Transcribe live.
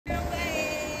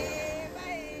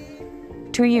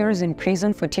2 years in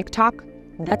prison for TikTok?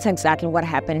 That's exactly what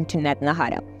happened to Neth,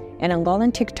 an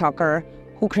Angolan TikToker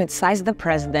who criticized the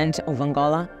president of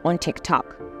Angola on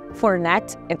TikTok. For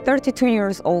Neth, a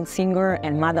 32-year-old singer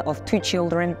and mother of 2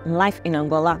 children, life in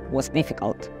Angola was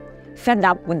difficult. Fed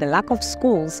up with the lack of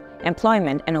schools,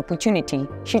 employment, and opportunity,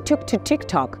 she took to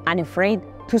TikTok unafraid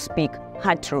to speak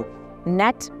her truth.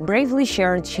 Neth bravely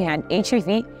shared she had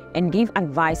HIV and gave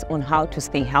advice on how to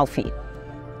stay healthy.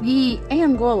 E em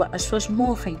Angola, as pessoas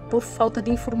morrem por falta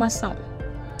de informação.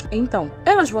 Então,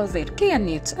 elas vão ver quem é a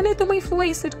Neth. A Neth é uma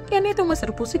influencer, e a Neth é uma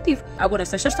ser positivo. Agora,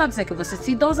 se já está a dizer que você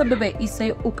se idosa, bebê, isso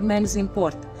é o que menos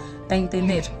importa. Tá a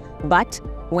entender? But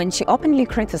when she openly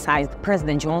criticized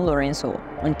President João Lourenço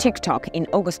on TikTok in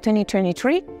August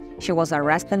 2023, she was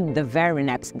arrested the very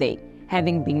next day.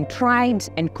 Having been tried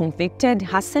and convicted,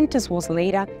 her sentence was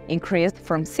later increased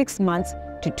from 6 months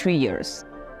to 2 years.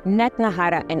 Neth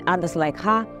and others like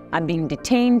her are being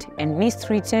detained and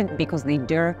mistreated because they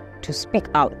dare to speak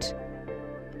out.